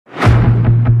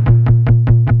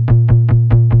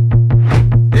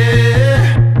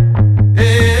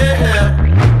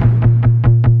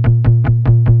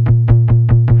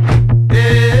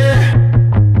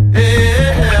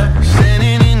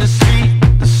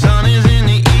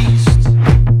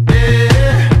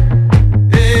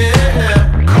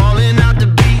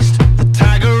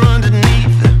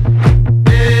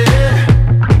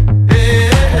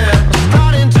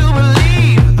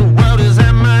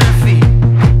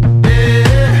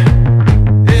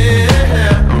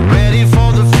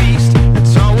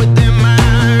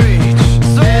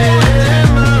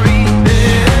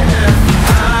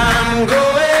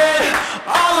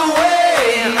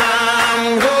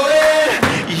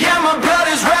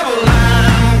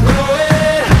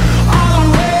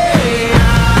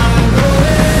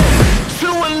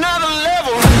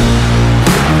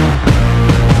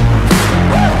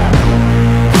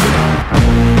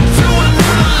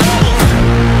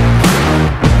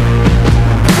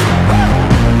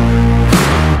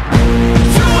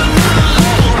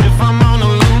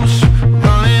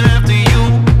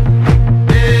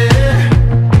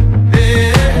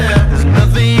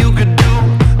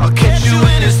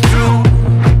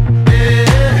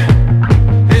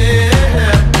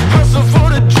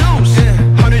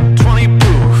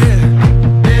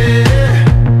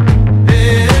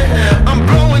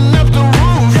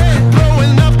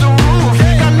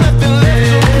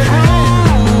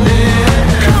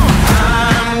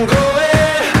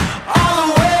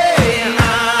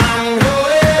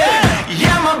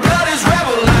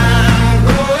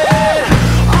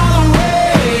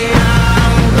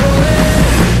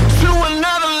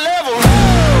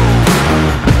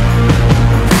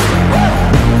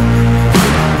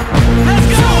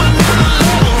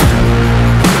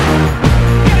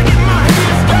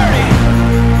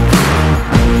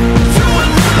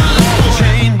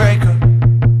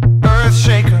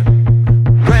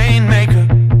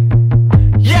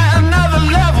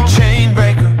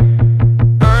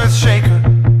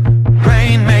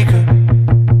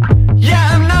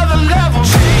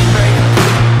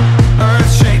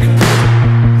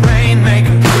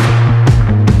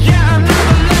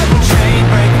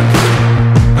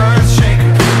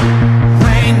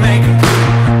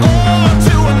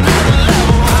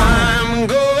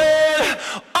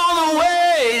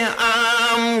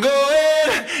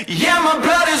Yeah, my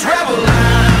blood is rebel.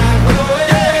 I'm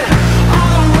going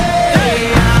all the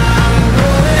way. I'm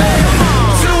going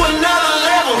to another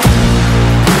level.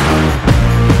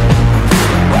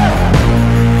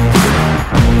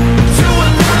 To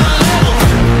another level.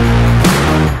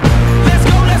 Let's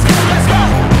go, let's go, let's go.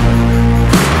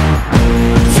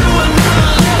 To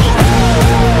another level.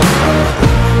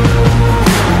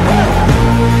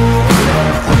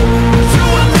 To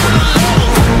another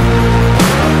level.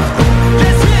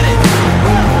 Let's get it.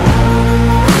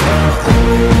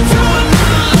 To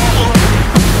another level.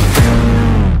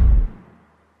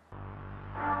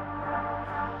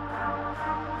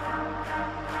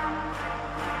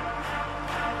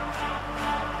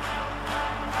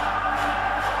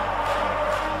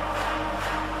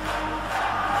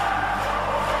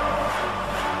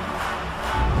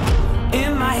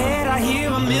 In my head I hear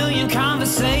a million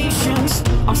conversations.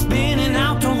 I'm spinning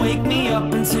out, don't wake me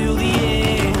up until the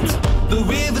end. The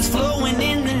river's flowing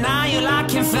in denial, I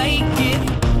can't fake it.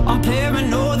 I'm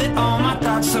paranoid that all my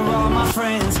thoughts are all my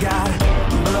friends. Got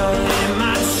blood in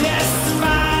my chest,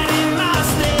 fight in my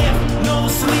step. No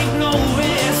sleep, no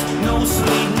rest, no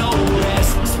sleep, no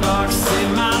rest. Sparks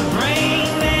in my brain,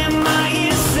 am I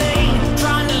insane?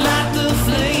 Trying to light the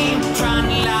flame, trying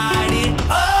to light it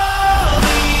up.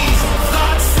 These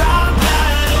thoughts are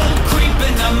battle,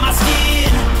 creeping up my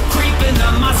skin, creeping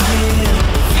up my skin.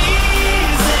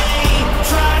 Fears they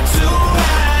try to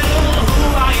rattle who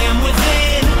I am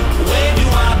within. Where do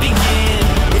I begin?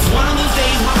 It's one of those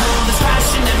days my world is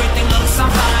crashing, everything looks on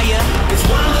fire. It's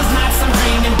one of those nights I'm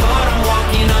dreaming, but I'm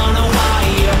walking on a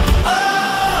wire.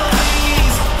 Oh,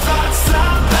 these thoughts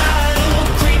are battle,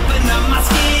 creeping up my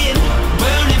skin,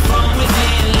 burning from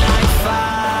within like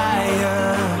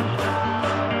fire.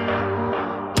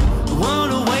 Run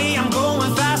away, I'm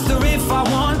going faster if I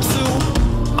want to.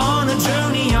 On a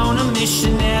journey, on a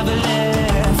mission, never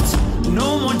left.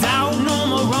 No more doubt, no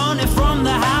more running from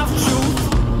the half-truth.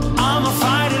 I'm a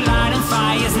fighter, lighting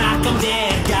fires, knock 'em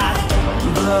dead. Got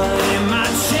blood in my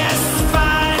chest,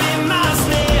 fight in my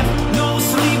step. No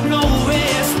sleep, no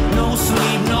rest, no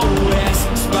sleep, no rest.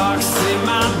 Sparks in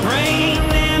my brain,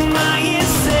 am I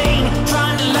insane?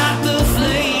 Trying to light the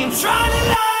flame, trying to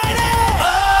light it.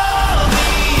 Oh,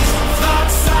 these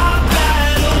thoughts are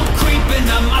battle, creeping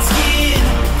up my skin,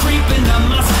 creeping up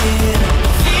my skin.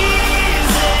 Fears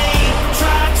they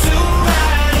try to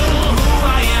rattle who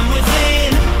I am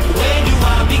within. Where do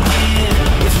I begin?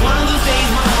 It's one of those days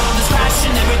my world is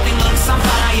crashing, everything looks on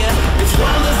fire. It's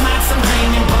one of those nights I'm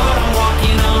dreaming, but I'm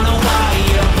walking on a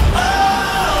wire.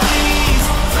 Oh, these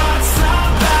thoughts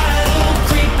are battle,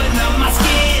 creeping up my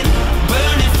skin,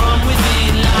 burning from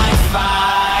within like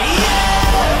fire.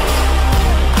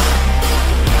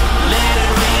 Let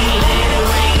it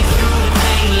rain through the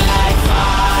pain like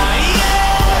fire.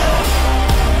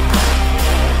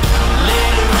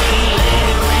 Let it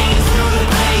rain through the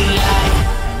pain like.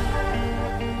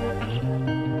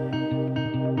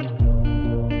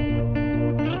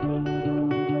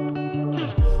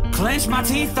 Clench my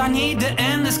teeth, I need to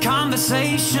end this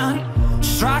conversation.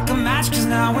 Strike a match, cause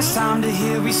now it's time to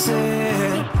hear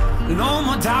reset. No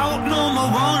more doubt, no more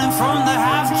running from the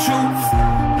half-truth.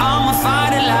 I'm a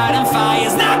fighter, lighting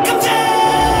fires, knock 'em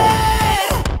dead.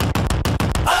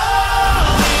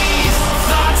 Oh, these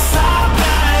thoughts are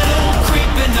battle,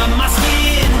 creeping up my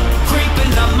skin,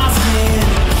 creeping up my skin.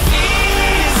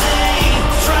 Fears they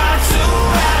try to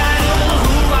rattle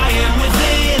who I am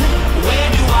within. Where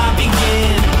do I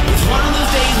begin? It's one of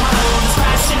those days my world is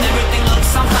crashing, everything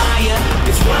looks on fire.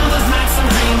 It's one of those nights I'm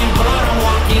dreaming, but I'm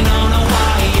walking on a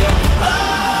wire.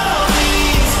 Oh,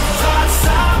 these thoughts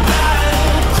are battle,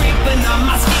 creeping up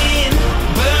my skin,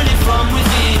 burning from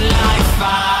within like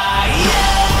fire.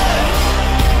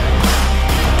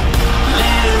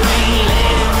 Let it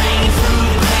rain through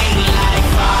the pain like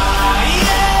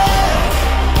fire.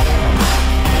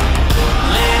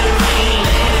 Let it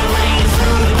rain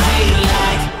through the pain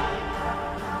like.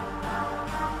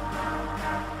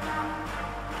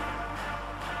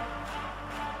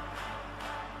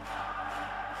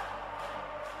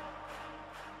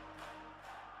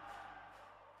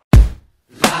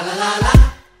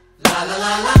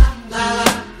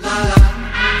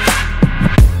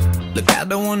 Look, I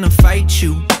don't wanna fight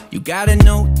you. You gotta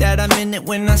know that I meant it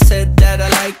when I said that I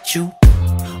liked you.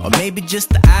 Or maybe just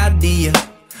the idea.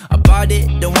 I bought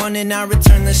it, the one and I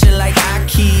returned the shit like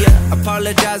IKEA.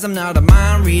 Apologize, I'm not a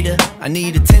mind reader. I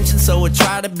need attention, so I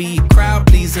try to be a crowd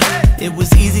pleaser. It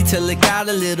was easy till it got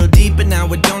a little deeper. Now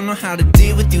I don't know how to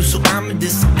deal with you, so I'ma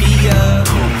disappear.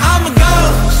 I'm a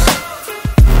ghost.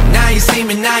 Now you see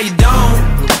me, now you don't.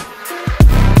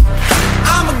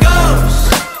 I'm a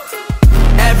ghost.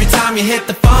 Every time time you hit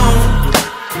the phone.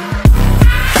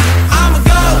 I'm a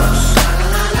ghost.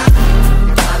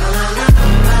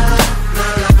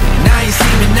 Now you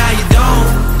see me, now you don't.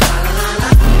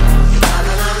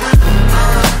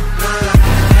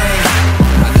 Hey,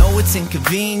 I know it's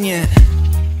inconvenient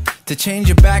to change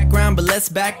your background, but let's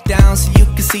back down so you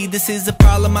can see this is a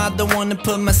problem I don't wanna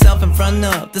put myself in front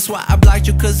of. That's why I blocked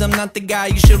you, cause I'm not the guy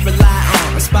you should rely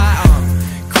on or spy on,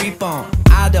 creep on.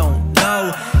 I don't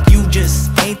know, you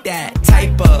just ain't that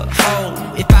type of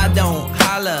hoe. If I don't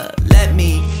holler, let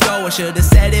me go. I should've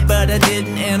said it, but I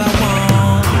didn't, and I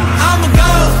won't. I'm a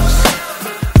ghost.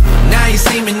 Now you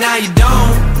see me, now you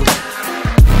don't.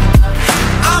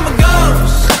 I'm a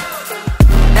ghost.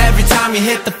 Every time you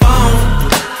hit the phone.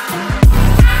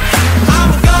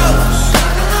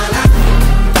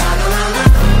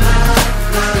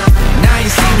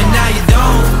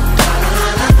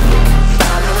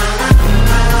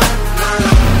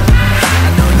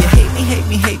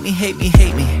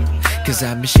 Hate me, cause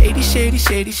I've been shady.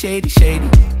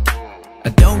 I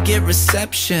don't get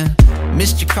reception.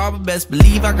 Missed your call, but best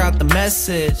believe I got the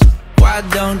message. Why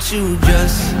don't you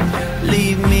just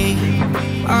leave me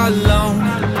alone?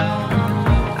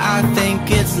 I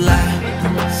think it's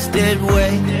lasted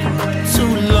way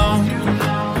too long.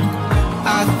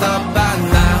 I thought by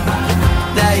now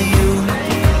that you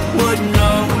would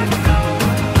know,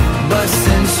 but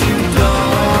since you don't,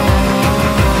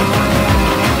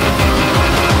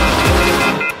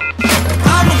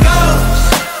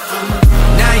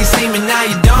 see me, now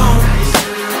you don't.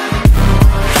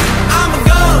 I'm a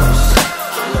ghost.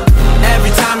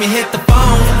 Every time you hit the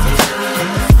phone.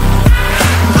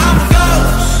 I'm a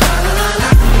ghost.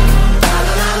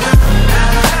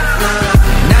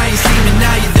 Now you see me,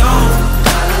 now you don't.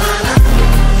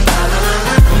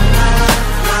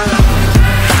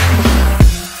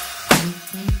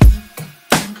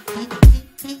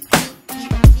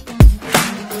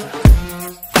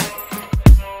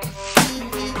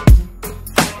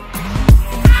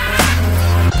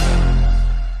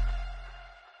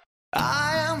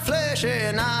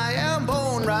 And I am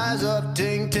bone, rise up,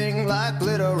 ting ting like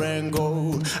glitter and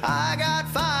gold. I got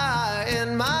fire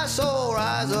in my soul,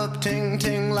 rise up, ting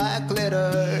ting like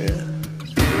glitter,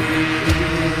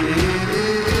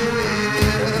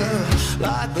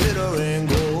 like glitter and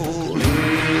gold,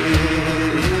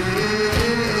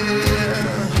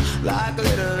 like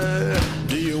glitter.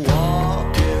 Do you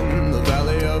walk in the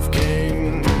valley of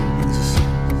kings?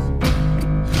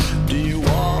 Do you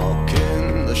walk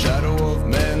in the shadow of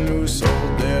men who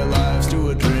sold their lives to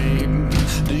a dream?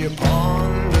 Do you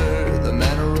ponder the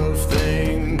manner of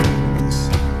things?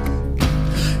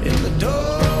 In the dark,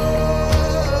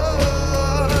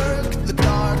 the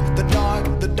dark, the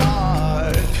dark, the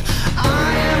dark,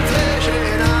 I am flesh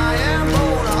and I am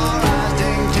bone, all rise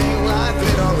ting ting like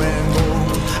glitter and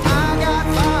gold. I got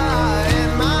fire in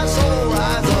my soul,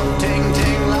 rise up ting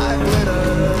ting like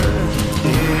glitter,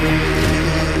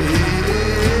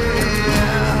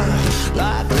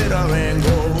 like glitter and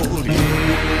gold,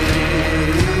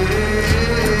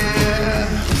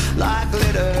 like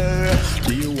glitter.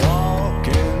 Do you walk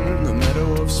in the meadow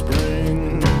of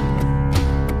spring?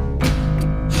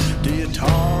 Do you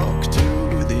talk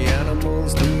to the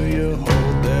animals? Do you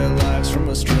hold their lives from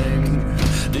a string?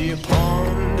 Do you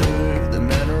ponder the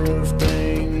manner of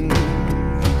things?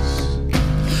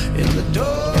 In the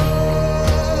dark,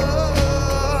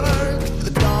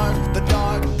 the dark, the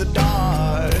dark, the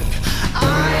dark, I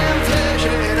am flesh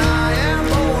and I am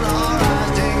bone, all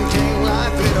rise ting ting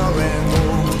like glitter and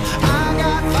gold. I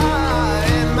got fire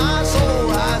in my soul,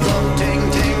 rise up ting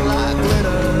ting like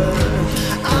glitter.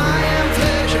 I am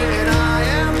flesh and I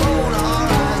am bone, all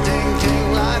rise ting ting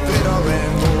like glitter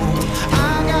and gold.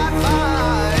 I got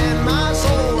fire in my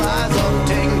soul, rise up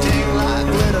ting ting like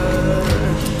glitter.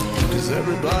 Cause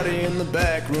everybody in the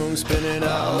back room spinning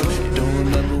out, you don't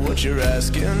remember what you're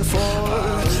asking for.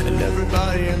 And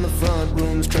everybody in the front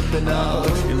room's tripping out,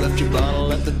 you left your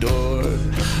bottle at the door.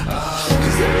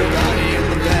 Cause everybody in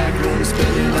the back room's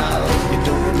spinning out, you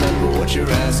don't remember what you're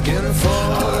asking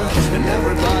for. And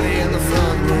everybody in the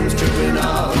front room's tripping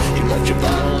out, you left your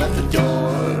bottle at the door.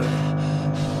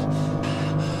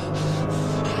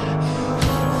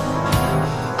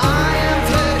 I am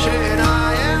flesh and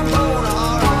I am bone,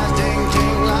 all rise ting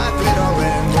ting like glitter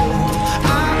and gold.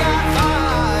 I got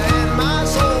fire in my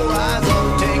soul, rise up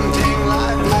ting ting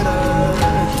like glitter,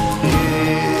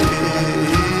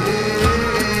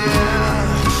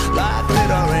 like glitter.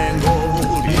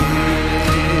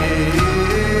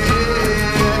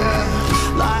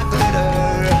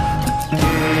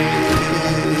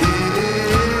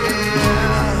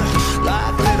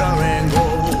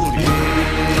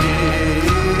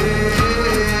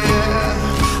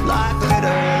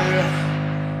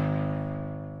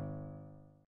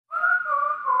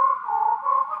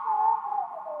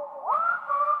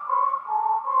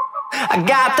 I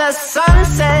got the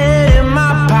sunset in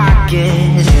my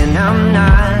pocket, and I'm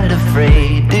not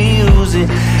afraid to use it.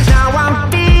 Now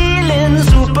I'm feeling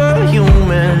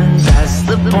superhuman. That's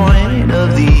the point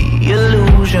of the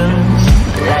illusion.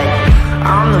 Like,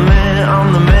 I'm the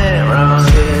man round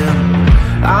here.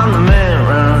 I'm the man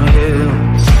round here.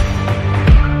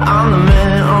 I'm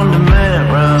the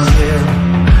man round here.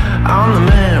 I'm the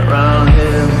man round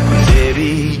here.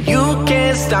 Baby, you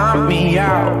can't stomp me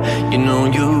out. You know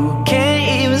you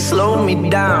can't even slow me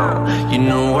down. You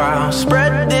know I'll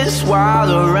spread this wild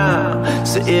around.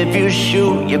 So if you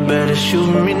shoot, you better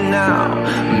shoot me now.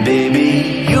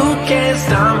 Baby, you can't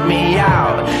stomp me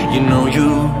out. You know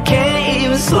you can't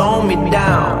even slow me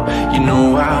down. You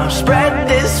know I'll spread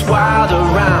this wild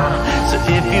around. So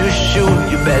if you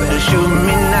shoot, you better shoot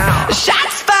me now.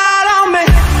 Shots fired on me.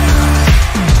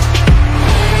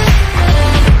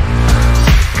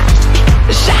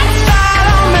 Shots fired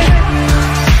on me.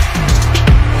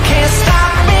 Can't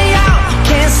stop me out.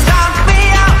 Can't stop me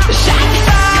out. Shots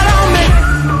fired on me.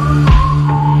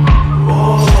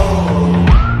 Whoa.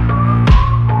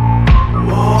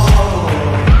 Whoa.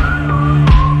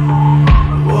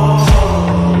 Whoa.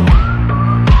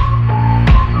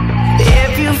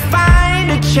 If you find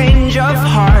a change of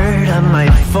heart, I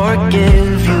might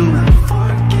forgive you.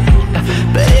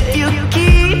 But if you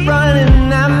keep running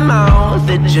that mouth,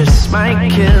 it just might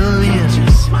kill you.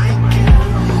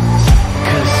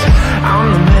 Cause I'm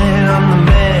the man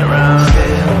round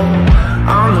here.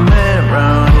 I'm the man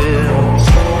round here.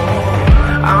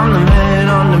 I'm the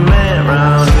man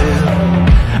round here.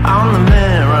 I'm the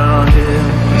man round here.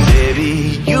 Baby,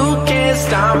 you can't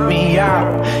stomp me out.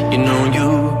 You know you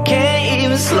can't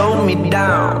even slow me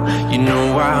down. You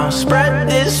know I'll spread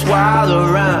this wild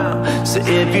around. So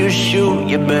if you shoot,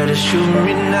 you better shoot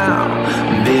me now.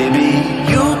 Baby,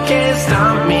 you can't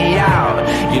stomp me out.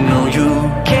 You know you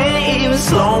can't even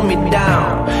slow me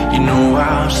down. You know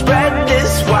I'll spread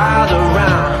this wild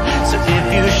around. So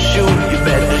if you shoot, you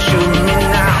better shoot me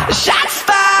now. Shots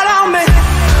fired on me.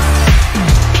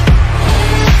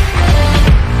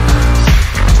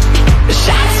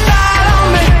 Shots fired on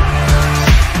me.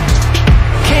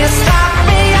 Can't stop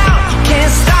me out.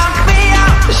 Can't stop me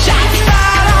out. Shots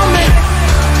fired on me.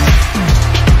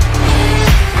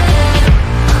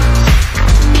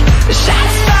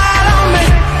 Shots fired on me.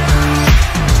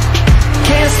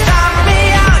 Can't stop me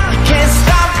out. Can't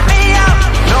stop me out.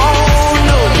 No,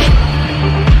 no.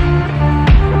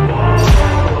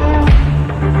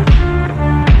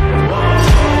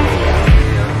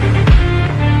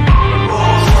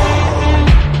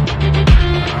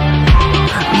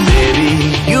 Baby,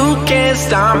 you can't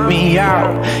stomp me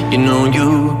out. You know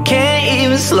you can't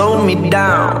even slow me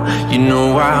down. You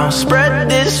know I'll spread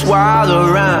this wild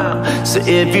around. So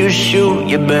if you shoot,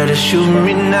 you better shoot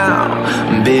me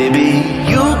now. Baby,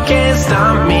 you can't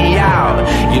stomp me out.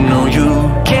 You know you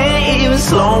can't even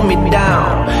slow me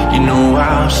down. You know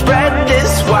I'll spread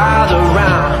this wild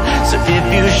around. So if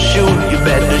you shoot, you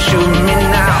better shoot me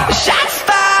now. Shots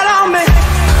fired on me.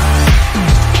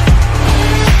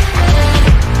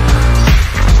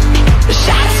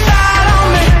 Shots fired on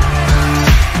me.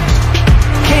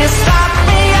 Can't stop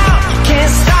me out.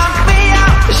 Can't stop me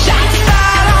out. Shots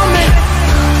fired on me.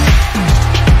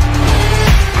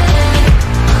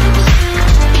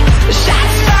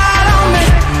 Shots fired on me.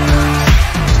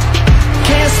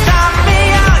 Can't stop me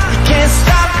out. Can't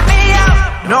stop me out.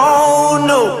 No,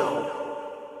 no.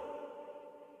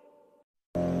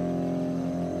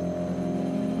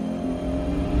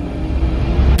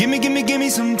 Give me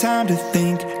some time to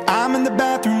think. I'm in the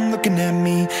bathroom looking at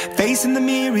me. Facing the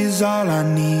mirror is all I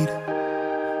need.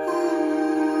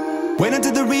 Wait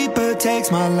until the Reaper takes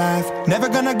my life. Never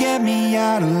gonna get me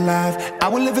out alive. I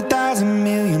will live 1,000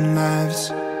 million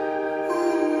lives.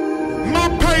 My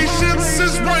patience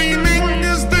is waning.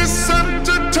 Is this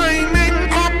entertaining?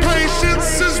 My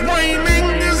patience is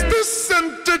waning. Is this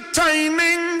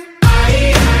entertaining?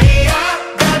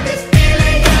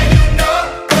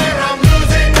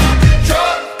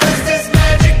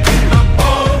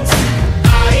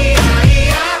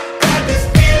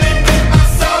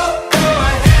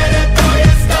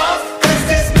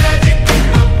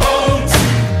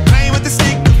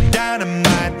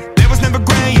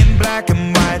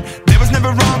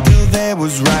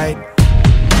 Was right.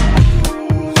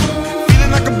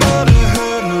 Feeling like a boulder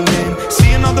hurtling,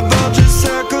 seeing all the vultures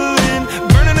circling,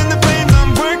 burning in the flames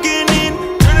I'm working in,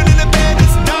 turning in the bed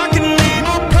it's darkening.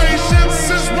 My patience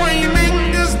is waning.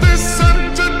 Is this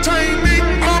entertaining?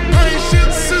 My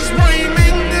patience is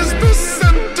waning. Is this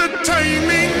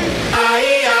entertaining?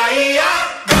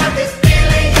 Got this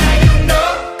feeling, yeah, you know,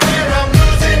 where I'm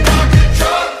losing all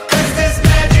control. There's this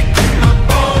magic in my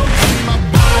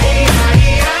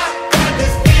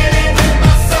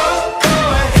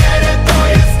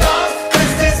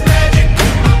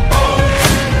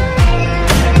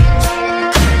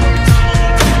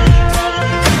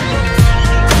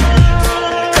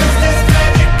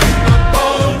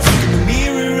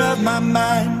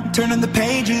turning the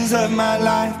pages of my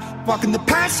life, walking the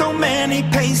path so many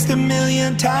paced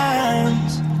 1,000,000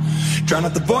 times. Drown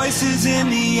out the voices in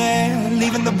the air,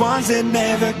 leaving the ones that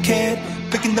never cared,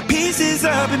 picking the pieces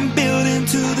up and building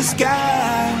to the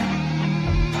sky.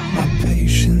 My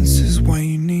patience is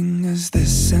waning. Is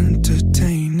this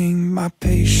entertaining? My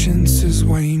patience is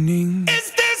waning.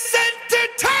 Is this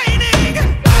entertaining?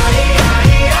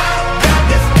 Got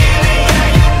this feeling,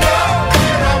 yeah, you know,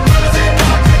 that I'm losing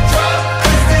all control.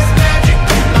 Is this magic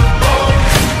in my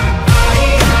bones?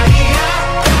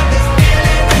 Got this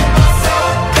feeling in my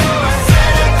soul. I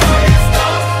said it for your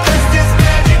stone. Is this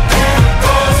magic in my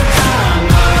bones?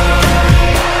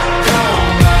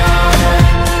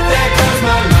 There goes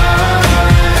my mind.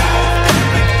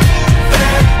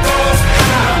 There goes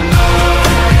my mind.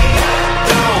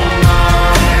 Don't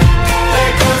mind.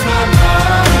 There goes my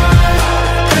mind.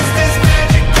 Is this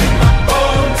magic in my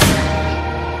bones?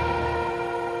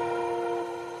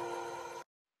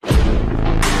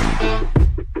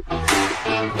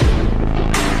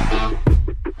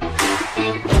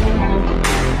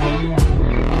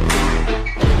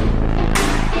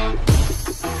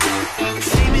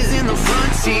 Fame is in the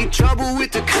front seat, trouble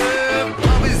with the curb.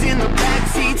 Love is in the back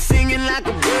seat, singing like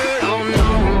a bird. Oh no,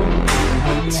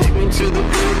 take me to the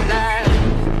good life.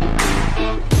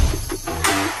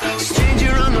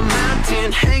 Stranger on the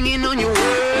mountain, hanging on your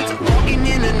words, walking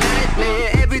in a nightmare.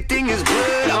 Everything is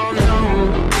blurred. Oh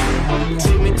no,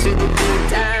 take me to the good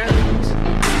times.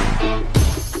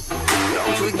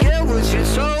 Don't forget what you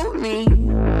told me.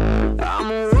 I'm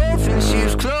a wolf in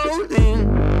sheep's clothing.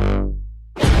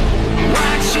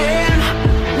 Watching,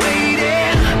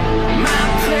 waiting, my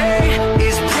play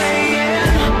is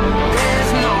playing.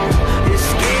 There's no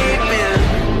escaping.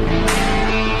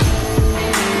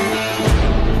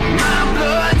 My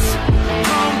blood's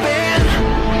pumping.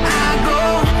 I go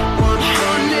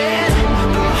 100.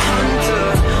 The hunter,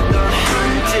 the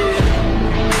hunted.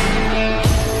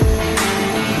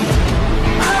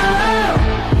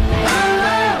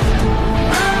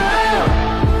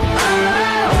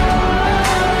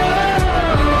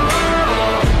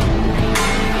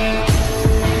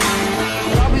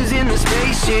 Robbers in the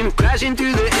spaceship, crashing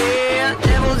through the air.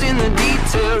 Devils in the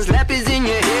details, leopards in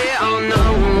your hair. Oh no,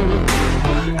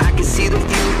 I can see the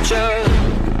future.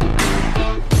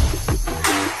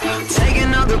 Take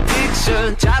another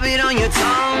picture, drop it on your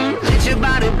tongue. Let your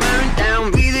body burn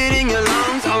down, breathe it in your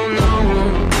lungs. Oh no,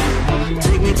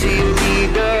 take me to your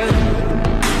leader.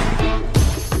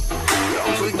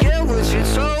 Don't forget what you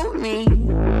told me.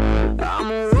 I'm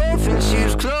a wolf in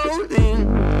sheep's clothing.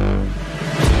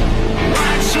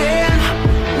 Watching,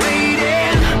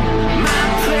 waiting, my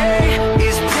play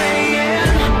is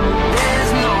playing.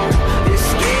 There's no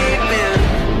escaping.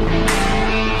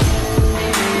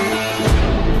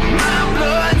 My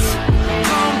blood's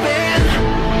pumping.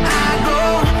 I go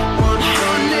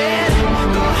 100.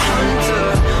 The hunter,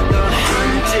 the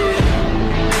hunted.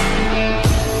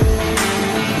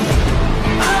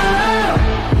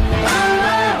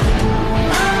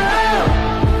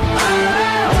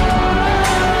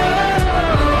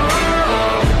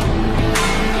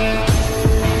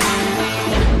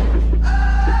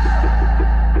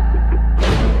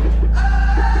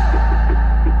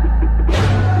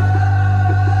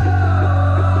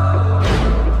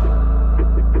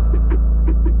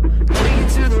 Take it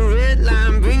to the red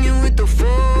line, bring it with the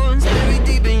force. Bury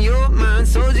deep in your mind,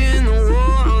 soldier in the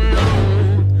war. Oh no,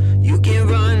 you can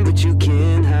run, but you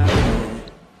can't hide.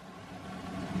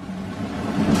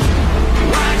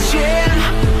 Watching,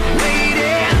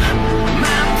 waiting,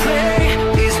 my play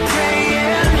is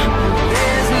playing.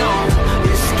 There's no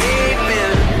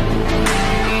escaping.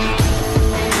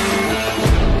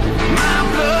 My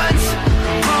blood's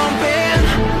pumping.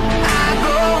 I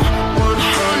go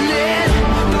 100.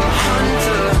 The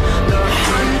hunter, the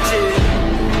hunted.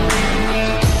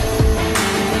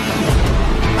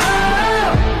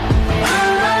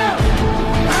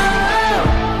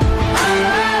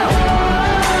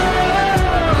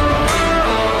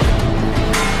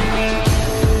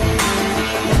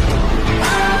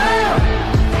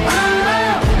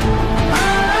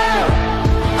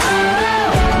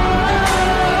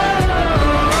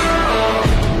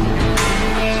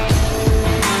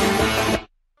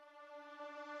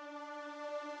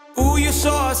 Ooh, you're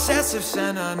so obsessive,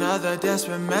 send another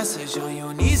desperate message. On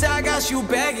your knees, I got you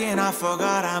begging, I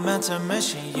forgot I meant to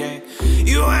mention, yeah.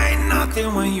 You ain't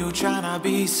nothing when you tryna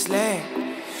be slick.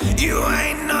 You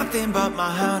ain't nothing but my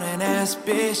hounding ass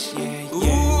bitch, yeah, yeah.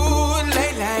 Ooh,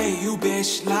 lately, you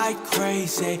bitch like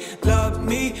crazy. Love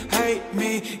me, hate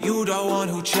me, you the one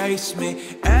who chased me.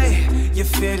 Ayy, you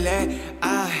feel it,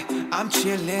 I'm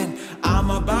chillin', I'm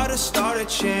about to start a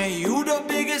chant. You the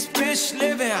biggest bitch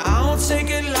living, I don't take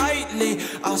it lightly.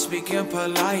 I'm speaking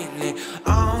politely,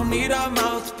 I don't need a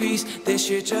mouthpiece. This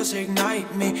shit just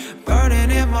ignite me,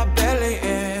 burning in my belly,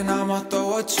 and I'ma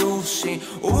throw a two-scene.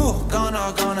 Ooh,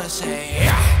 gonna say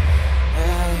yeah.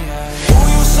 Ooh,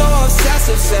 you so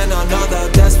obsessive, send another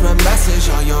desperate message.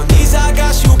 On your knees, I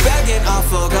got you begging, I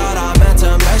forgot I meant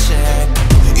to mention.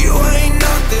 You ain't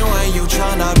nothing when you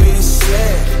tryna be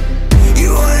slick.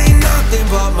 You ain't nothing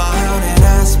but my hounding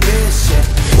ass bitch,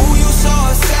 yeah. Ooh, you so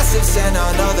obsessive, send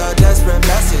another desperate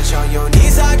message. On your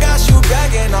knees, I got you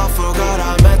begging, I forgot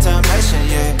I meant to mention,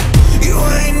 yeah. You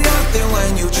ain't nothing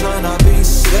when you tryna be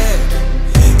slick.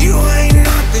 You ain't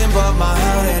nothing but my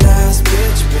hounding ass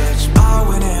bitch, bitch. I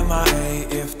win in my A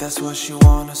if that's what you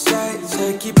wanna say.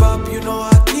 Say keep up, you know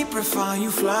I keep refined.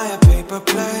 You fly a paper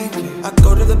plane. I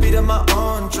go to the beat of my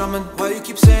own drumming. Why you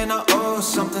keep saying I owe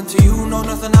something to you? No,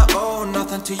 nothing I owe,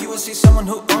 nothing to you. I see someone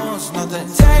who owns nothing.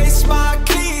 Taste my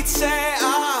cleats, say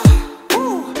ah.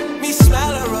 Ooh, me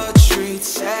smell a retreat,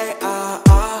 say ah,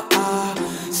 ah, ah.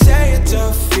 Say it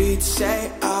defeat,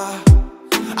 say ah.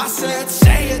 I said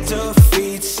say it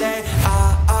defeat, say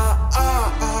ah, ah,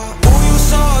 ah, ah. Ooh, you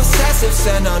so obsessive,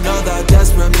 send another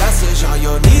desperate message. On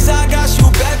your knees, I got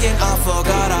you begging, I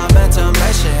forgot I meant to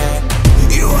mention.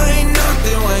 You ain't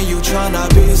nothing when you tryna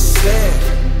be slick.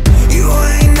 You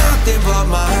ain't nothing but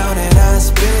my hounding ass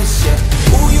bitch,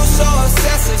 yeah. Ooh, you so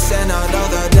obsessive, send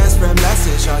another desperate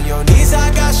message. On your knees,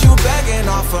 I got you begging,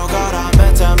 I forgot I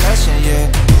meant to mention, yeah.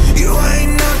 You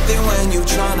ain't nothing when you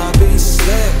tryna be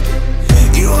slick.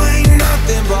 You ain't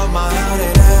nothing but my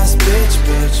hounding ass bitch,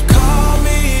 bitch. Call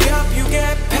me up, you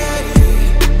get petty.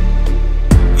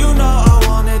 You know I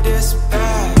wanted this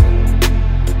bad.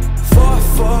 For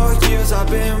 4 years I've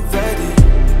been ready.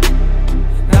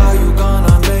 Now you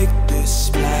gonna make this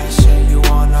splash, and you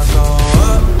wanna go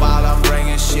up while I'm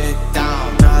bringing shit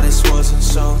down. Now this wasn't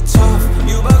so tough.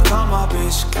 You become my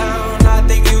bitch clown. I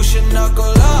think you should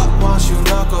knuckle up. Once you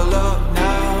knuckle up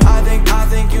now, I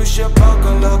think you should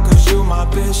buckle up, cause you my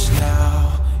bitch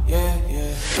now. Yeah,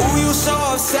 yeah. Ooh, you so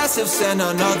obsessive, send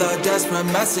another desperate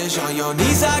message. On your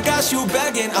knees, I got you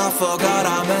begging, I forgot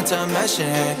I meant to mention.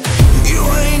 You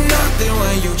ain't nothing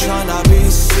when you tryna be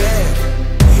slick.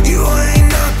 You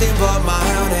ain't nothing but my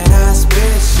hounding ass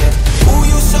bitch, yeah. Ooh,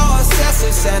 you so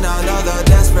obsessive, send another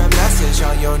desperate message.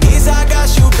 On your knees, I got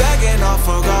you begging, I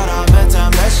forgot I meant to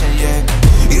mention, yeah.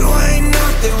 You ain't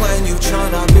nothing when you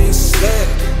tryna be slick.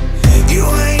 You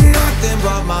ain't nothing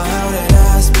but my hounding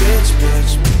ass bitch,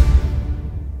 bitch.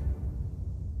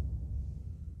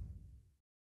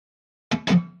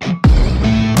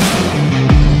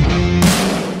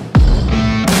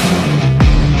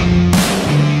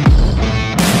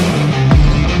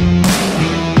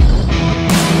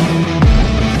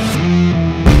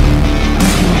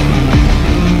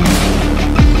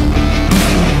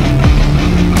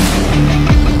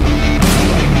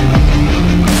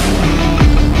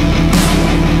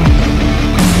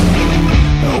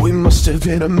 Have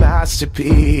been a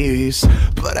masterpiece,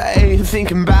 but I ain't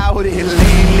thinking about it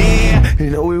lately.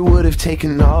 You know it would have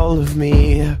taken all of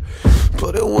me,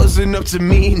 but it wasn't up to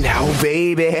me now,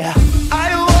 baby. I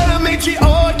don't wanna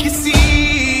matriarch, you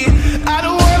see. I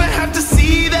don't wanna have to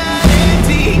see that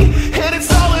ending, and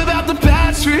it's all about the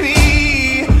past for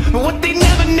me. But what they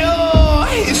never know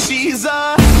is she's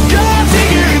a gold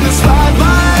digger in the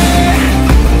spotlight,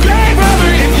 grave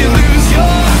robber if you lose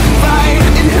your fight.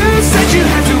 And who said you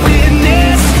had to win?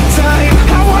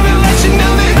 I wanna let you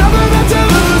know that I'm about to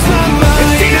lose my mind.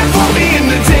 It's dinner for me in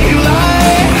the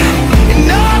daylight, and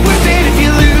not worth it if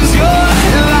you lose your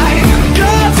life.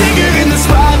 Gold digger in the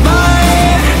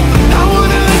spotlight, I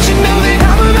wanna let you know that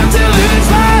I'm about to lose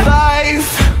my life.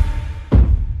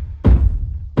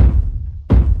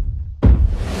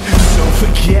 So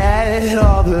forget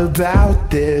all about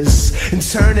this and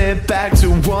turn it back to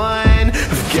one.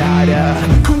 I've got a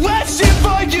question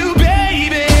for you,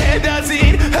 baby. Does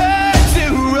it hurt to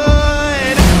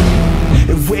run?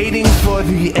 Waiting for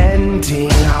the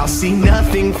ending, I'll see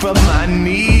nothing from my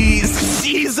knees.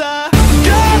 She's a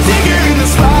gold digger in the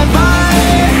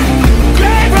spotlight,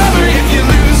 grave robber if you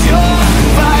lose your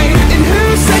fight. And who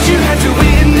said you had to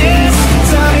win this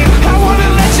time? I wanna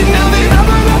let you know that I'm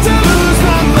about to lose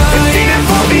my mind. It's dinner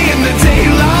for me in the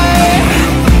daylight,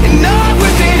 and not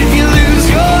worth it if you lose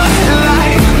your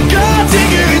life. Gold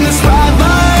digger in the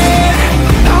spotlight,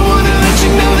 I wanna let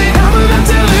you know that I'm about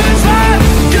to lose my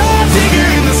gold digger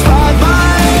in the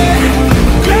spotlight,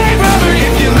 grave robber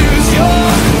if you lose your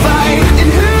fight. And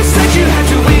who said you had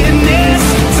to win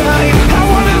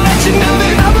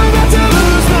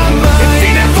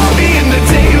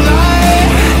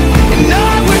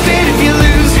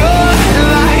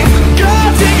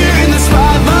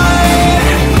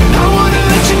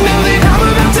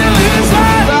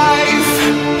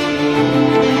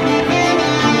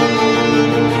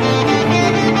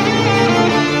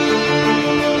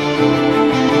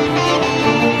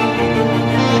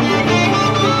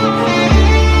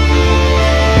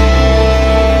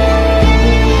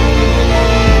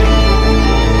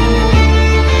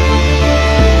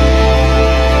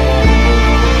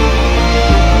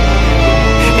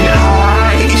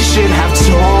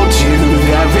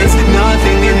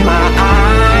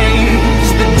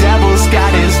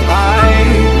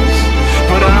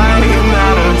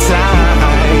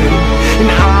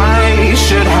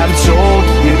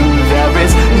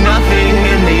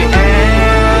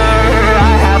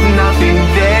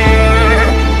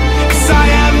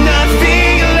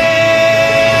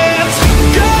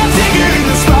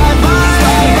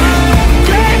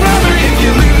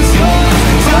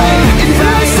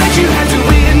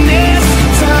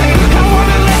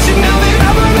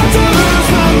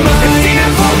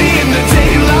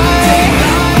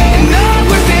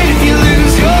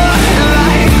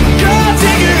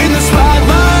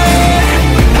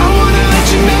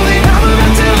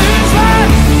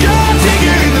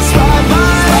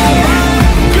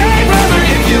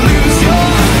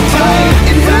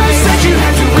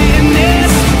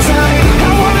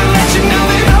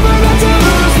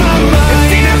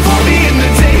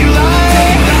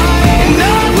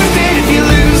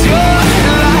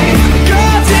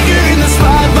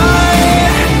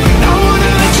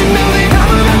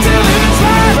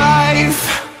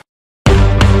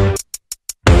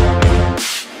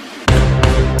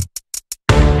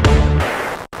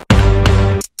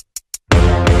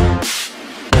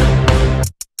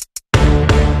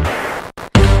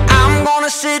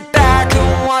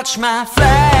watch my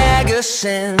flag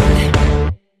ascend.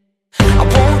 I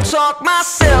won't talk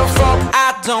myself up,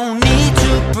 I don't need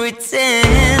to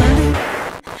pretend.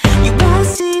 You won't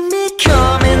see me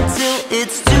coming till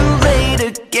it's too late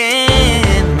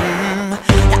again.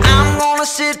 I'm gonna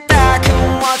sit back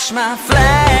and watch my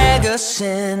flag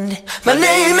ascend. My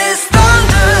name is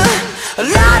thunder,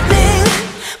 lightning.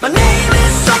 My name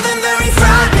is something very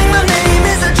frightening. My name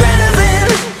is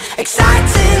adrenaline,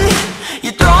 exciting.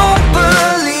 You don't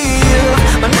believe.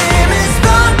 My name is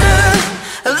thunder,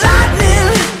 lightning.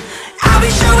 I'll be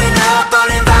showing up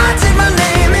uninvited. My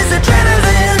name is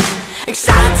adrenaline,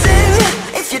 exciting.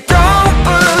 If you don't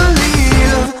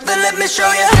believe, then let me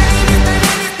show you.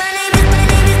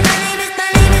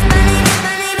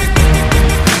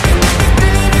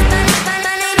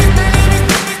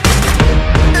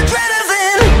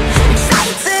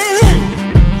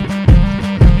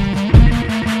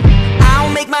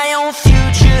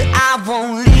 I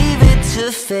won't leave it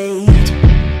to fate.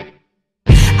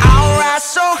 I'll rise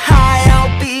so high,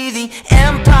 I'll be the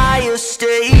Empire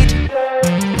State.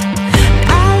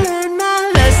 I'll learn my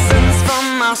lessons from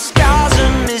my scars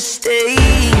and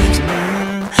mistakes.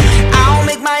 I'll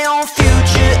make my own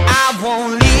future, I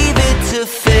won't leave it to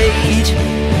fate.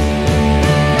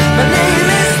 My name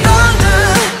is thunder,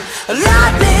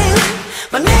 lightning.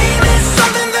 My name is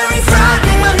something very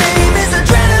frightening. My name is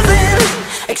adrenaline,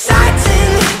 exciting.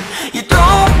 You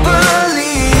don't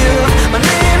believe. My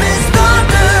name is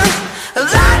thunder,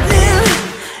 lightning.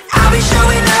 I'll be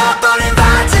showing up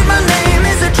uninvited. My name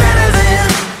is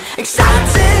adrenaline,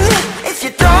 exciting. If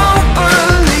you don't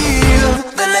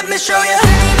believe, then let me show you.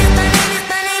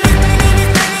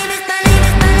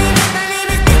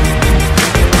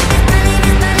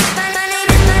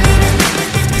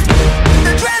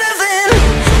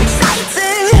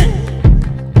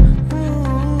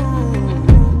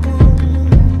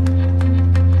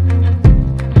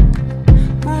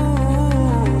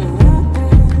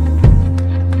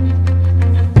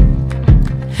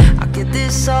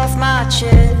 Off my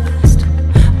chest,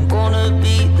 I'm gonna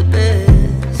be the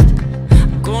best.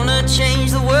 I'm gonna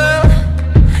change the world,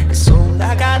 it's all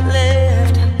I got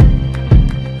left.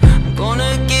 I'm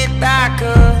gonna get back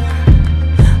up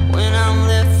when I'm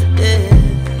left for dead.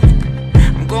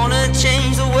 I'm gonna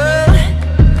change the world,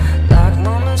 like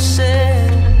mama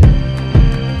said.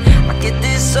 I get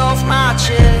this off my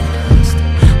chest,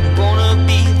 I'm gonna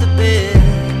be the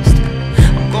best.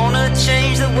 I'm gonna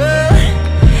change the world,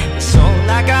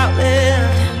 I got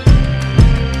left.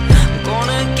 I'm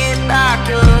gonna get back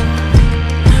up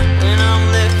when I'm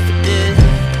left for dead.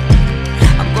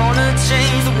 I'm gonna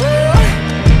change the world,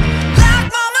 like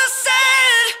mama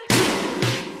said.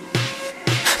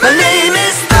 My name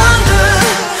is thunder,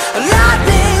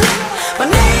 lightning. My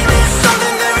name is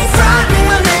something very frightening.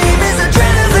 My name is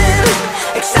adrenaline,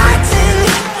 exciting.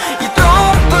 You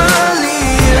don't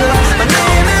believe. My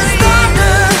name is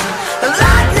thunder,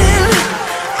 lightning.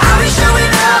 I'll be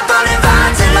showing up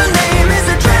uninvited. My name is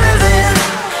adrenaline,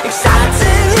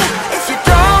 exciting. If you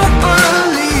don't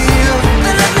believe,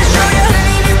 then let me show you.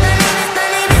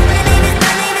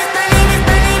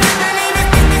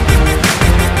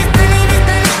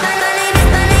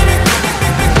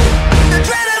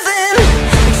 Adrenaline,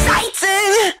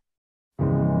 exciting.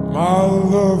 My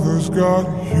lover's got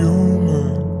humor.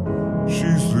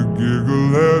 She's the giggle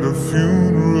at a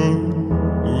funeral.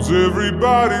 Knows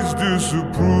everybody's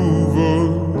disapproval.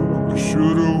 I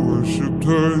should've worshipped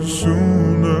her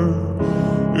sooner.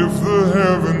 If the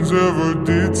heavens ever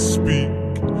did speak,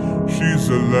 she's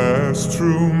the last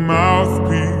true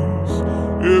mouthpiece.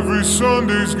 Every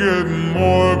Sunday's getting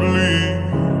more bleak,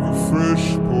 a fresh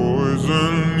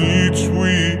poison each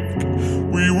week.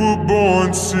 We were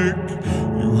born sick,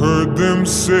 you heard them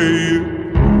say it.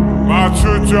 My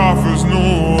church offers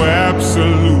no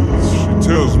absolutes. She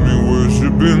tells me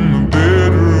worship in the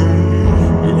bedroom.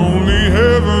 The only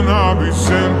heaven I'll be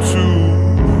sent to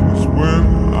is when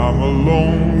I'm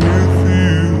alone with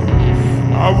you.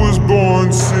 I was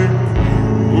born sick,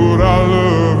 but I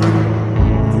love it.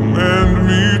 Command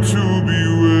me to be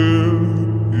well.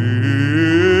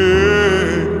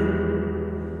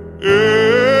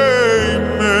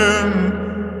 Amen.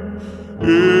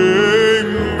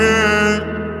 Amen.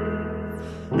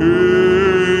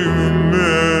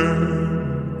 Amen.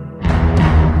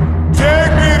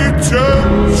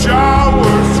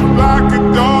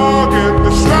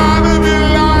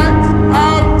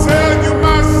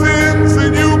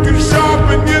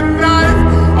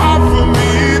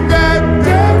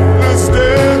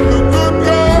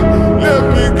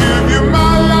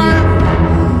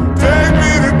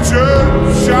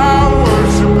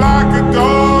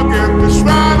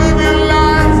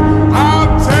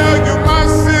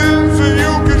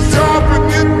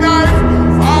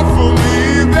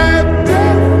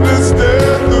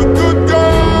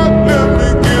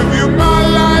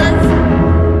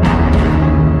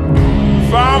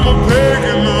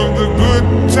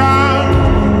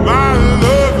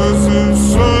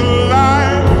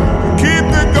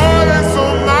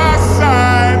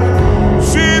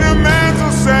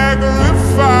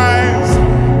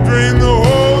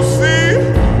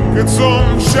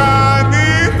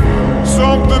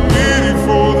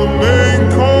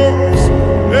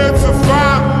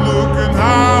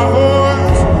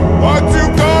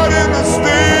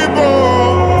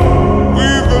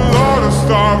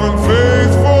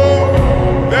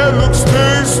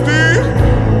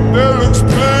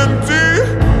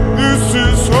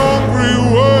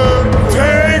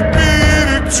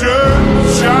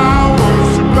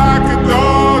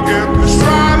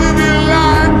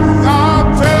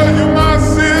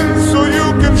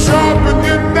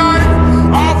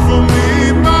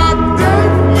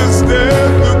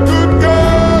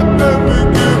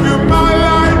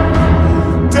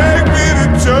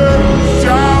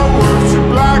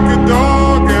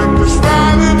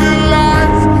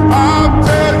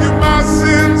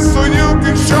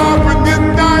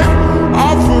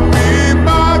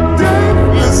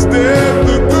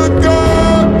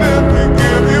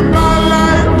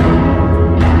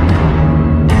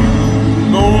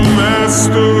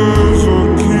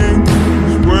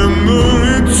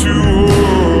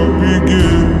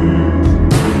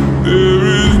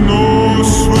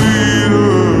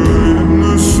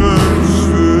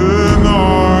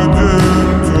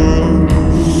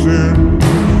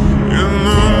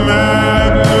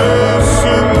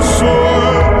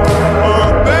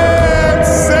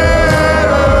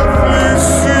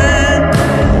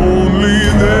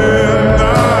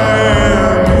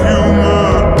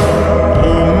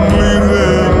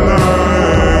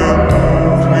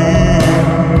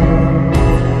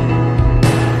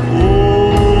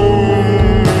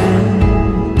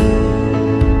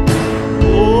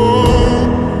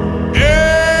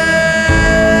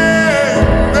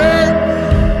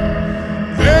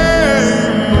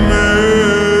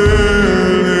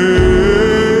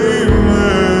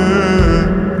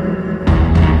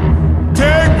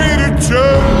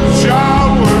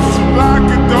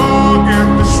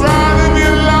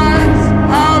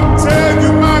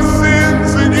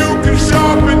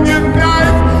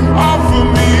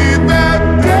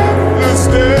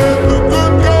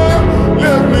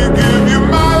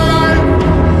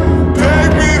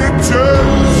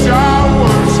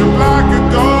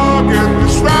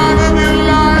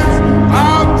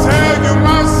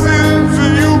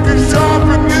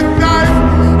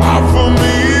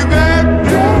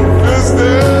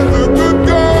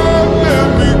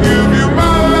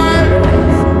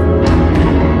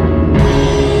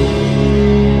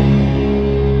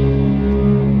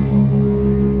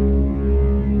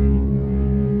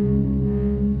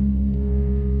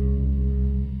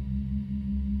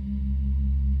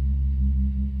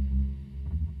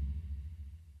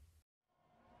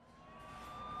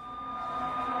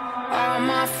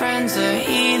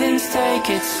 heathens, take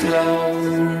it slow.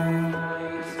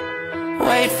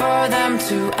 Wait for them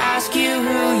to ask you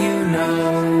who you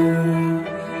know.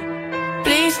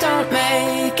 Please don't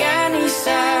make any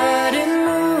sudden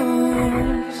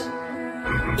moves.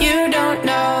 You don't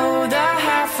know the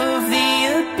half of the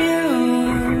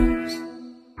abuse.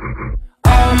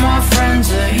 All my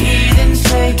friends are heathens,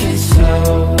 take it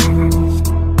slow.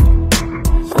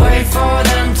 Wait for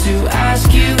them to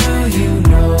ask you who you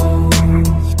know.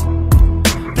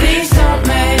 Please don't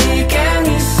make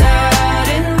any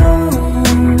sudden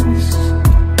moves.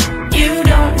 You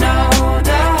don't know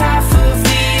the half of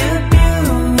the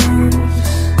abuse.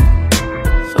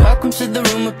 So welcome to the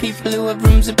room of people who have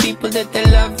rooms of people that they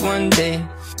love one day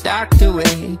docked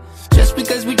away. Just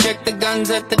because we check the guns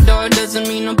at the door doesn't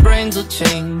mean our brains will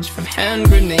change from hand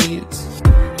grenades.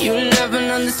 You love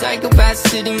another psychopath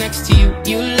sitting next to you.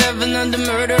 You love another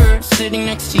murderer sitting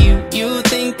next to you. You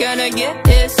think I'd get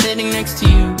here sitting next to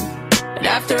you. But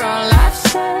after all I've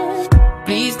said,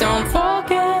 please don't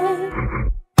forget.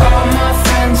 All my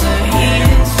friends are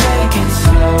heathens, take it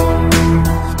slow.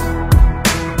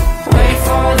 Wait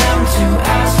for them to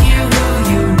ask you who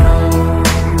you know.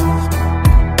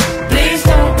 Please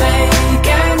don't make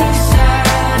any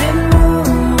sudden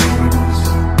moves.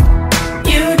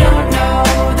 You don't know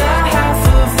the half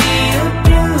of the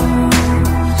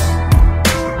abuse.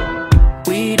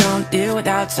 We don't deal with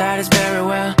outsiders very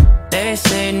well. They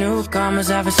say newcomers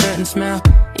have a certain smell.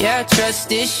 Yeah,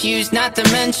 trust issues not to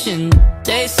mention.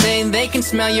 They say they can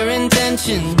smell your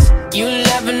intentions. You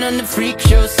laughing on the freak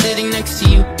show sitting next to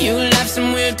you. You laugh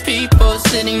some weird people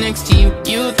sitting next to you.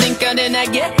 You think I did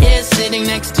not get here sitting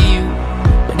next to you.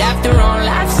 But after all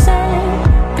I've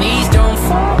said, please don't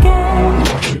forget.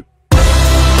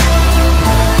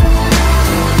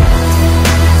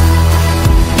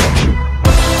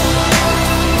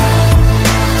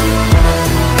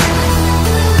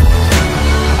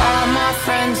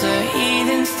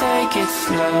 Take it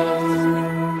slow.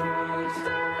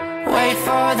 Wait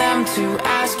for them to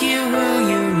ask you who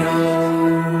you know.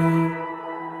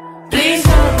 Please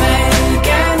don't make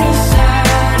any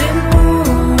sudden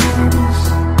moves.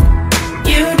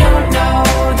 You don't know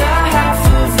the half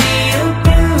of the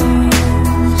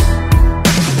abuse.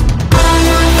 All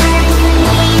my friends are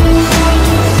heathens, take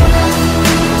it slow.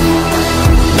 Wait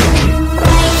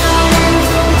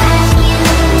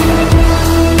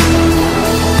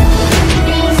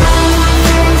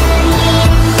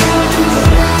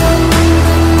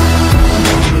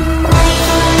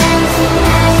for them to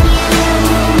ask you who you know.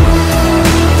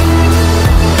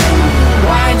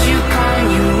 Why'd you come?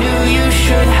 You knew you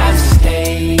should have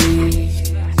stayed.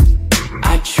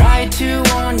 I tried to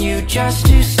warn you just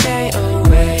to stay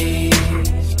away.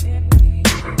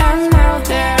 And now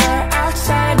they're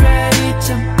outside ready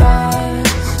to buzz.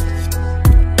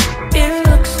 It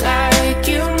looks like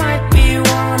you might be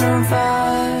one of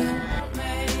us.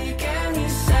 Make any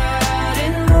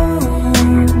sudden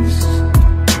moves.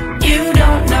 You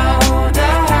don't know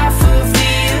the half of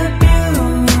the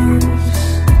abuse.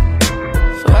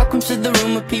 So welcome to the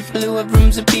room of people who have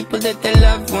rooms of people that they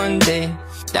love one day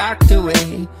docked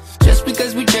away. Just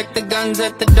because we check the guns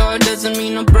at the door doesn't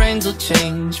mean our brains will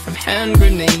change from hand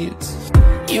grenades.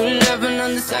 You love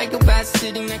another psychopath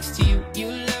sitting next to you. You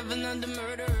love another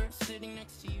murderer sitting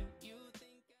next to you. You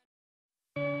think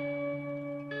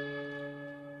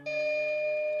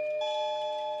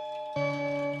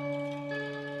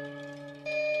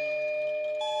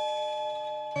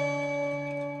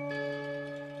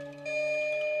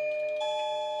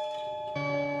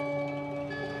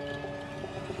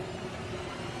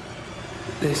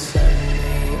They send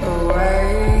me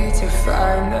away to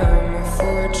find them a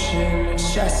fortune, a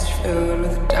chest filled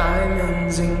with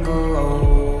diamonds and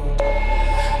gold.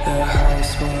 The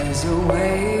house was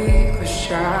awake with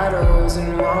shadows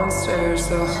and monsters.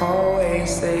 The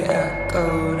hallways, they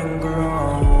echoed and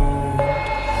groaned.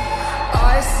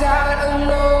 I sat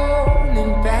alone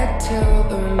in bed till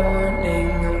the morning.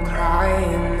 I'm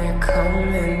crying, they're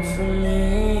coming for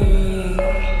me.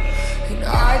 And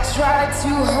I tried to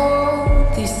hold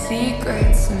these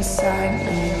secrets inside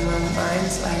me. My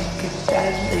mind's like a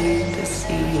deadly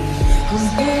disease. I'm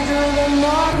bigger than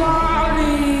my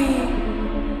body.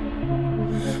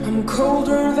 I'm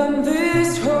colder than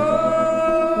this home.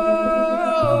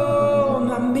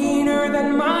 I'm meaner than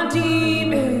my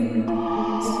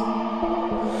demons.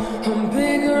 I'm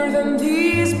bigger than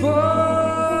these bones.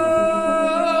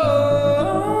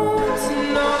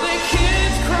 And all the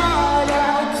kids cried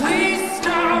out, please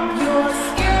stop, you're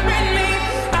scaring me.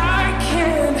 I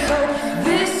can't help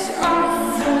this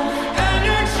awful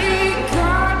energy.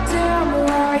 Goddamn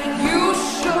right, you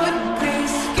should be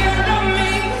scared of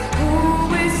me. Who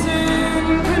is it?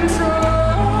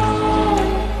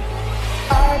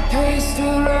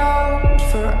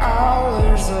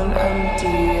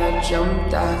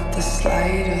 jumped at the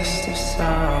slightest of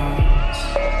sounds.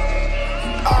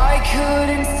 I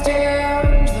couldn't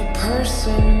stand the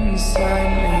person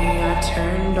beside me. I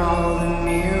turned all the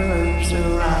mirrors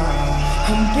around.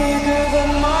 I'm bigger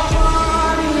than my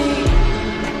body.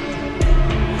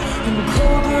 I'm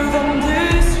colder than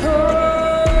this home.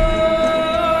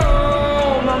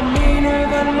 I'm meaner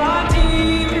than my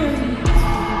demons.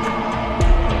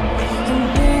 I'm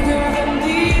bigger than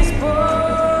these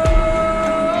bones.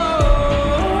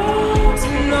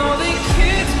 And all the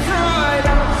kids cried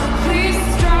out, please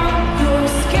stop, you're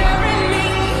scaring me.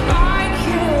 I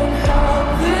can't help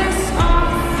this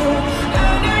awful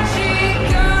energy.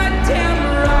 Goddamn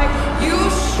right, you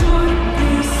should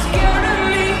be scared of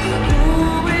me. Who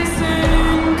is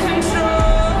in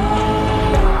control?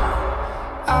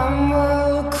 I'm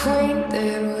well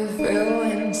acquainted with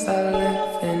villains that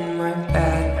live in my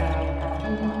bed.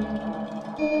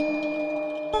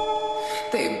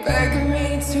 They beg me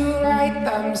to write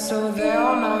them so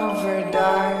they'll never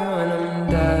die when I'm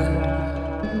dead.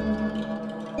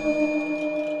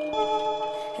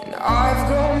 And I've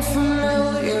grown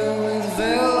familiar with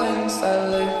villains that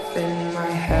live in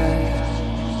my head.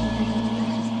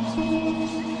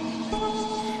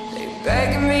 They beg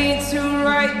me to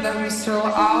write them so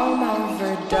I'll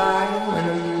never die when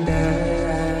I'm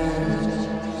dead.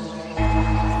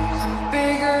 I'm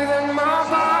bigger than my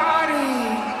body.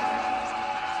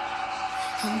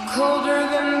 I'm colder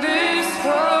than this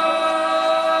home.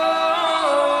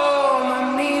 I'm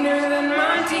meaner than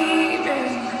my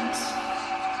demons.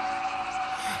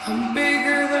 I'm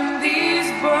bigger than these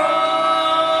bones.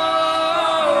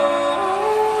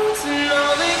 And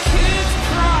all the kids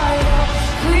cried out,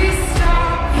 please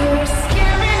stop, you're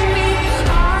scaring me.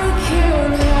 I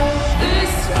can't help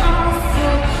this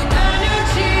awful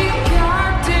energy.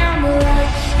 Goddamn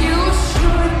right, you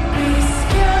should be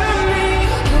scared of me.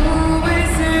 Who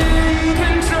is in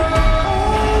control?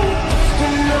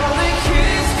 And all the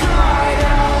kids cried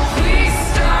out, please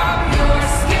stop, you're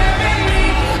scaring me.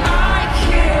 I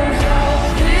can't help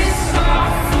this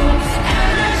awful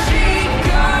energy.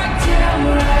 Goddamn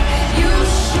right, you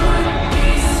should be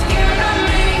scared of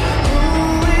me. Who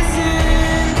is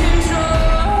in control?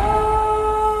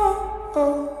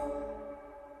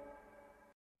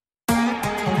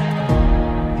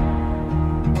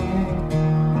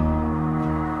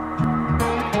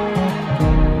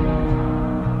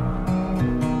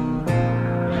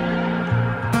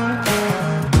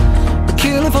 A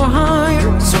killer for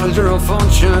hire, soldier of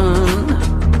fortune.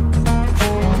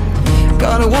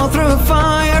 Gotta walk through a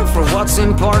fire for what's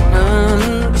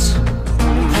important.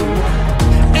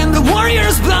 And the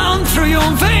warrior's blood through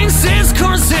your veins is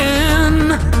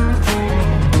coursing.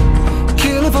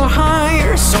 Killer for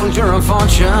hire, soldier of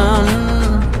fortune.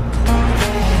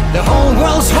 The whole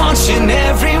world's watching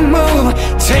every move.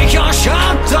 Take your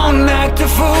shot, don't act a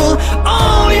fool.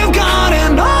 All you got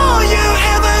and all you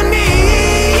ever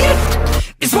need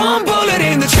is one bullet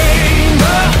in the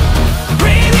chamber.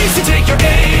 Breathe easy, take your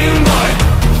aim, boy.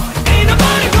 Ain't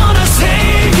nobody gonna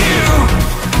save you.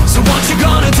 So what you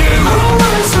gonna do?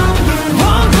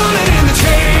 One bullet in the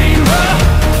chamber.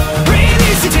 Breathe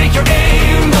easy, take your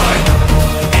aim, boy.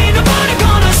 Ain't nobody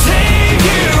gonna save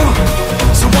you.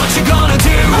 So what you gonna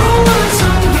do?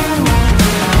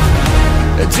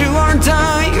 Do or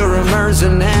die, you're a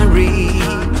mercenary.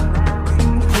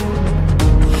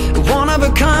 One of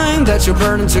a kind that you're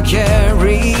burdened to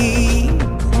carry.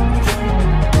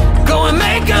 Go and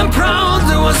make them proud,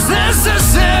 do what's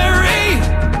necessary.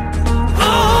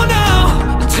 Oh no,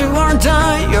 do or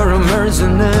die, you're a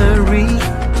mercenary.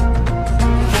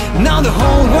 Now the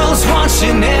whole world's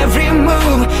watching every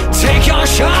move. Take your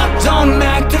shot, don't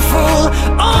act a fool.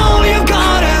 All you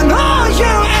got and all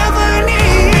you ever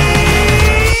need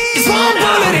is one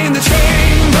bullet in the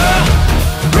chamber.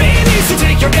 Breathe easy,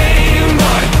 take your aim,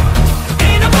 boy.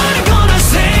 Ain't nobody gonna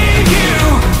save you.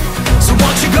 So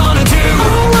what you gonna do?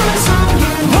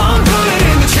 One bullet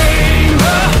in the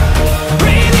chamber.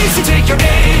 Breathe easy, take your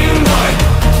aim, boy.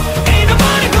 Ain't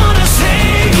nobody gonna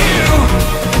save you.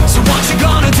 So what you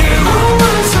gonna do?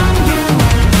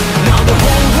 Now the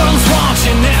whole world's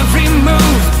watching every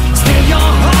move. Still your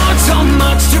heart so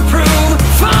much to prove.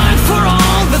 Fight for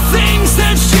all the things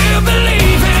that you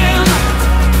believe in.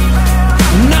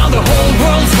 Now the whole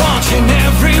world's watching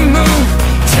every move.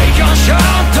 Take your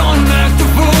shot, don't act the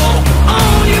fool.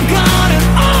 All you got and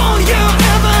all you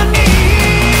ever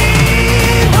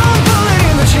need. One bullet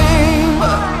in the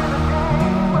chamber.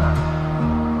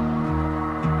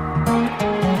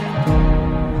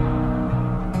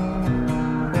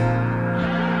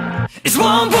 It's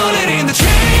one bullet in the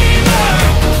chamber.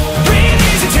 Breathe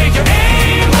easy, take your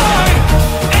aim, boy.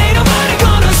 Ain't nobody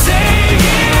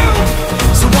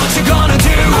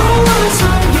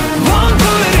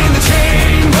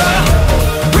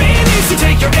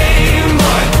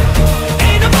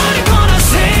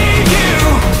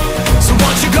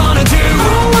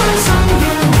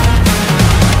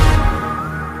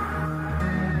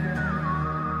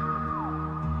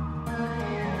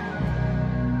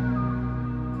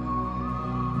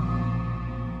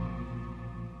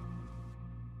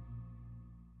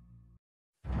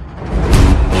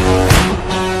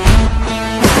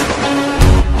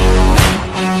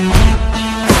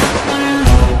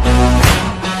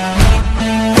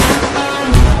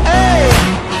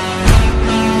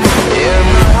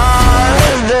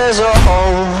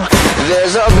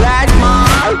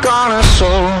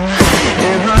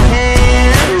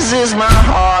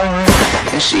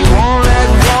won't let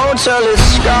go till it's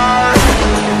scarred.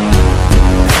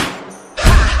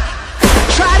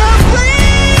 Try to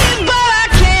breathe, but I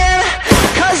can't,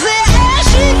 'cause the air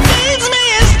she feeds me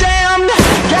is damned.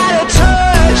 Got a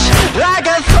touch like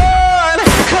a thorn,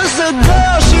 'cause the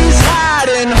girl she's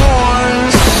hiding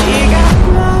horns. She got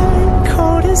blood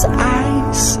cold as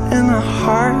ice and a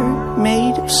heart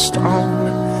made of stone,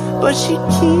 but she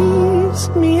keeps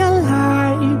me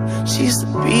alive. She's the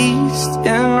beast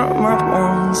in my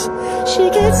bones. She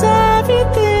gets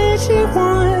everything she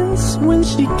wants when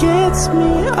she gets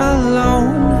me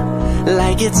alone,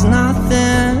 like it's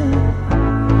nothing.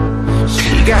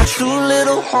 She got two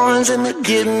little horns and they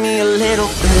give me a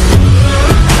little bit.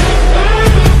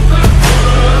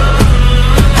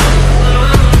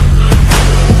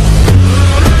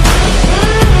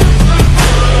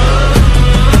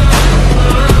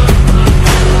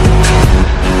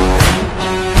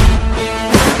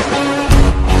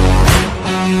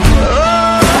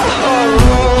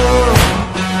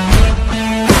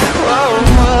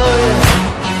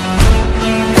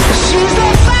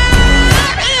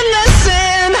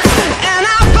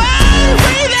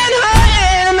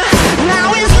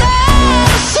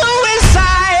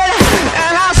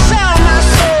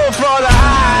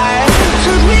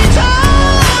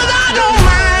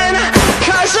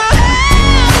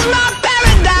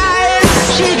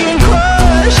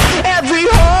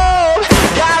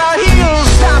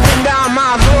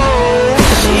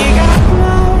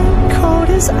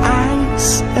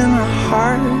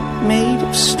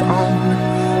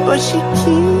 But she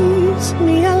keeps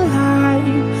me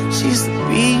alive. She's the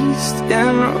beast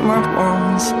in my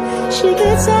bones. She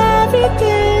gets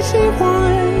everything she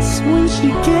wants when she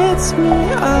gets me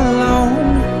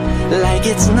alone, like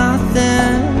it's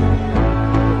nothing.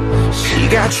 She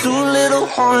got two little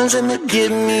horns and they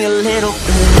give me a little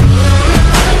bit.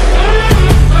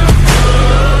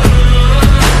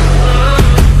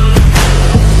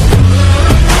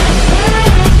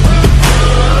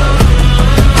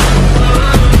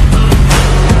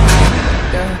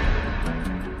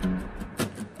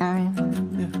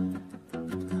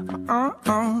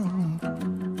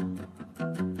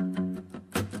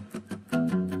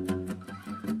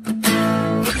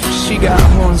 She got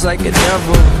horns like a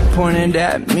devil pointed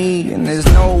at me, and there's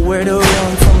nowhere to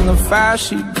run from the fire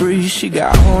she breathes. She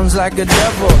got horns like a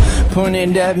devil pointed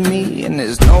at me, and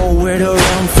there's nowhere to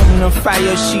run from the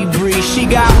fire she breathes. She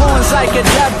got horns like a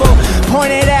devil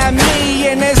pointed at me,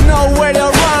 and there's nowhere to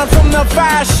run from the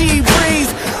fire she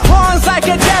breathes. Horns like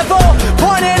a devil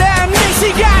pointed at me.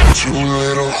 She got two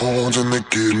little horns and they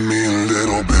give me a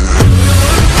little bit.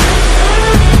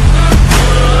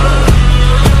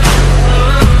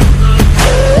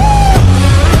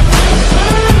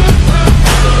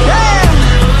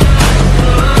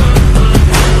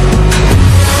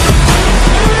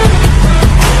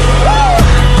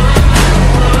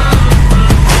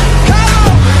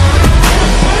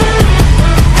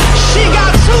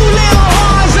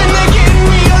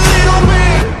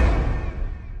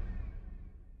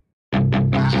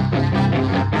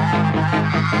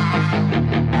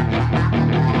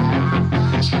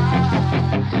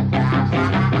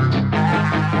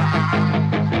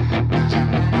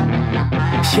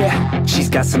 Yeah, she's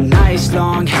got some nice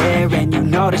long hair, and you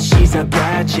know that she's a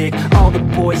bad chick. All the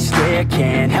boys stare,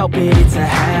 can't help it, it's a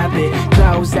habit.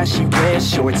 Clothes that she wears,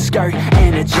 short skirt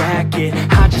and a jacket.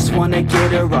 I just wanna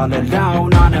get her all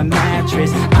alone on a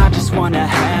mattress. I just wanna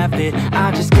have it,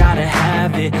 I just gotta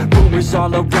have it. Rumors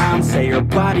all around say her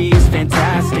body is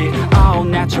fantastic. All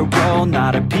natural,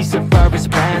 not a piece of fur is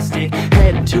plastic.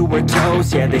 Head to her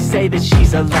toes, yeah, they say that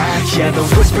she's a latch. Yeah, the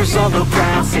whispers all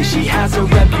around say she has a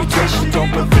reputation.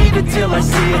 Don't believe it till I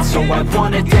see it, so I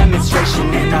want a demonstration.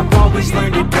 And I've always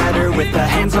learned it better with a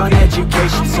hands-on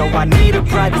education. So I need a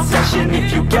private session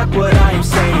if you get what I am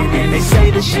saying. And they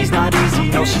say that she's not easy,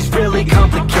 no, she's really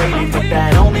complicated, but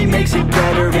that only makes it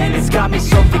better, and it's got me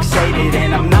so fixated.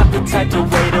 And I'm not the type to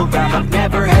wait around, I've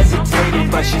never hesitated,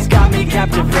 but she's got me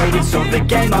captivated, so the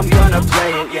game, I'm gonna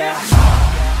play it, yeah.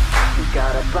 She's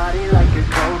got a body like a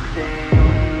coke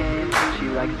thing, she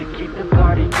likes to keep the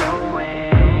party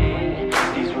going.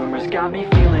 These rumors got me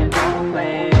feeling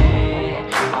lonely,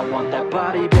 I want that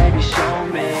body, baby, show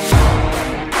me.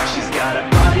 She's got a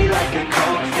body like a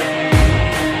coke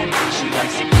thing, she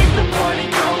likes to keep the party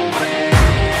going.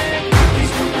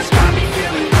 These rumors got me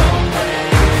feeling lonely,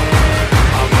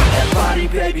 I want that body,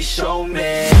 baby, show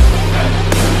me.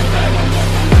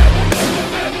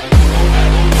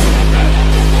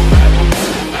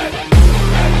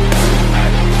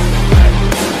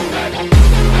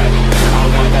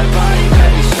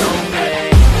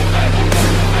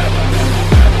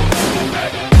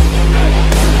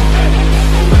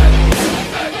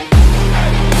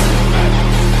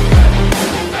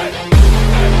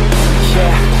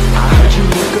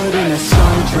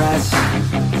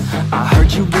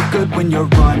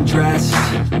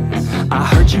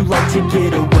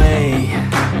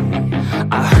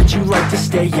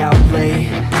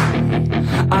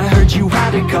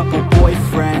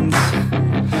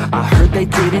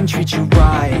 treat you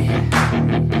right.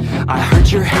 I heard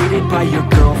you're hated by your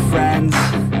girlfriends,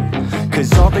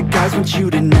 'cause all the guys want you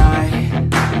tonight.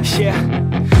 Yeah,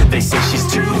 they say she's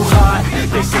too hot,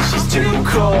 they say she's too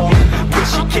cold. Where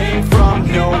she came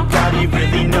from, nobody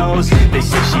really knows. They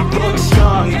say she looks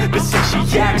young, but say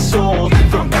she acts old.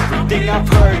 From everything I've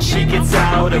heard, she gets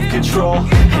out of control.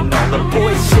 And all the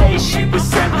boys say she was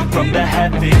sent from the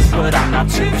heavens, but I'm not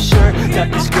too sure that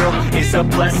this girl is a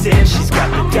blessing. She's got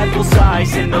the devil's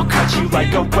eyes and they'll cut you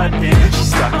like a weapon.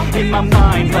 She's stuck in my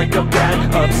mind like a bad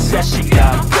obsession.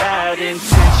 Got bad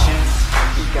intentions.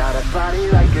 She got a body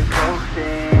like a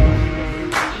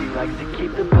coffin. She likes to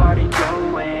keep the party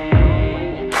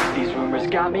going. These rumors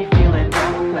got me feeling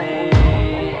lonely.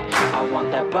 I want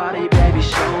that body, baby,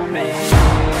 show me.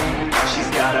 She's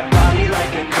got a body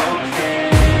like a coffin.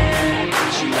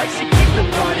 She likes to keep the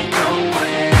party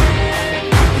going.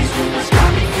 These rumors got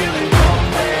me feeling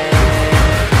lonely.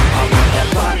 I want that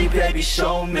body, baby,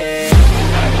 show me.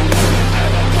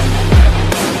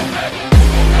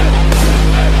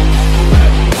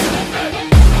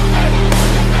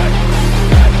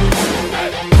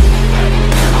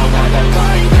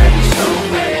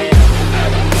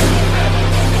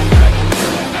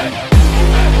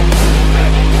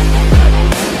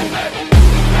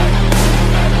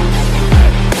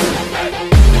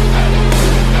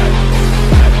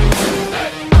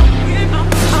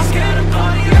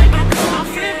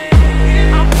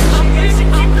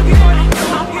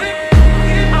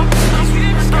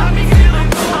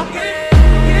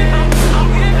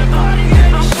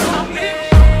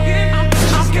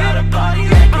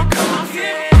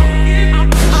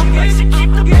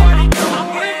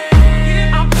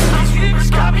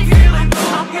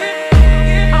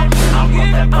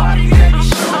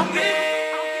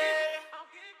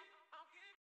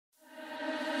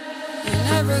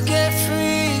 Never get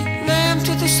free, lamb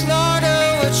to the slaughter.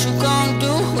 What you gon'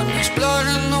 do when there's blood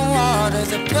in the water?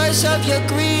 The price of your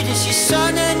greed is your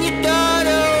son and your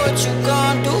daughter. What you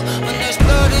gon' do when there's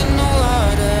blood in the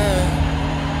water?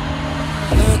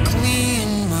 Look me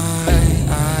in my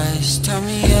eyes, tell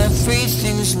me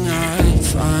everything's not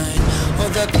fine.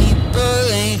 All the people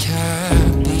ain't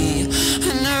happy,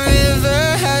 and the river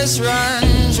has run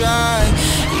dry.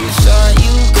 You thought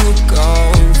you could go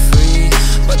free,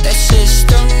 but that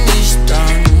system is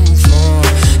done for.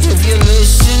 If you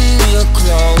listen real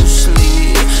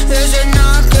closely, there's a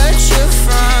knock at your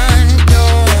front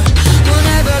door. You'll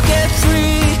never get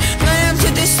free, lamb to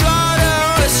the slaughter.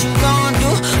 What you gon'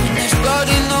 do when there's blood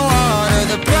in the water?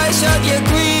 The price of your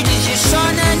greed is your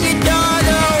son and your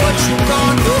daughter. What you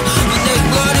gon' do when there's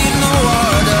blood in the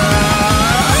water?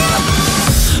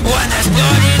 When there's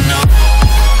blood in the water.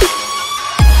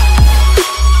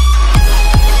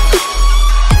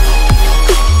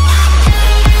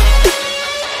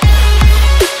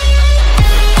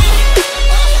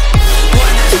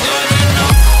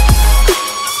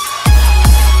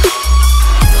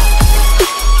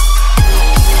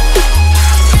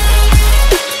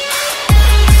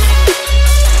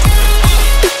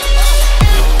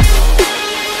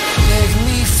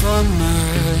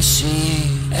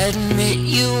 Admit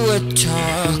you were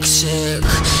toxic.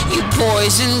 You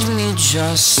poisoned me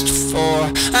just for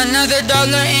another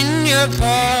dollar in your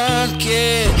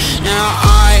pocket. Now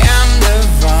I am the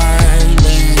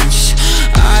violence,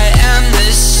 I am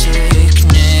the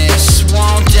sickness.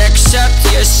 Won't accept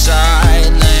your side.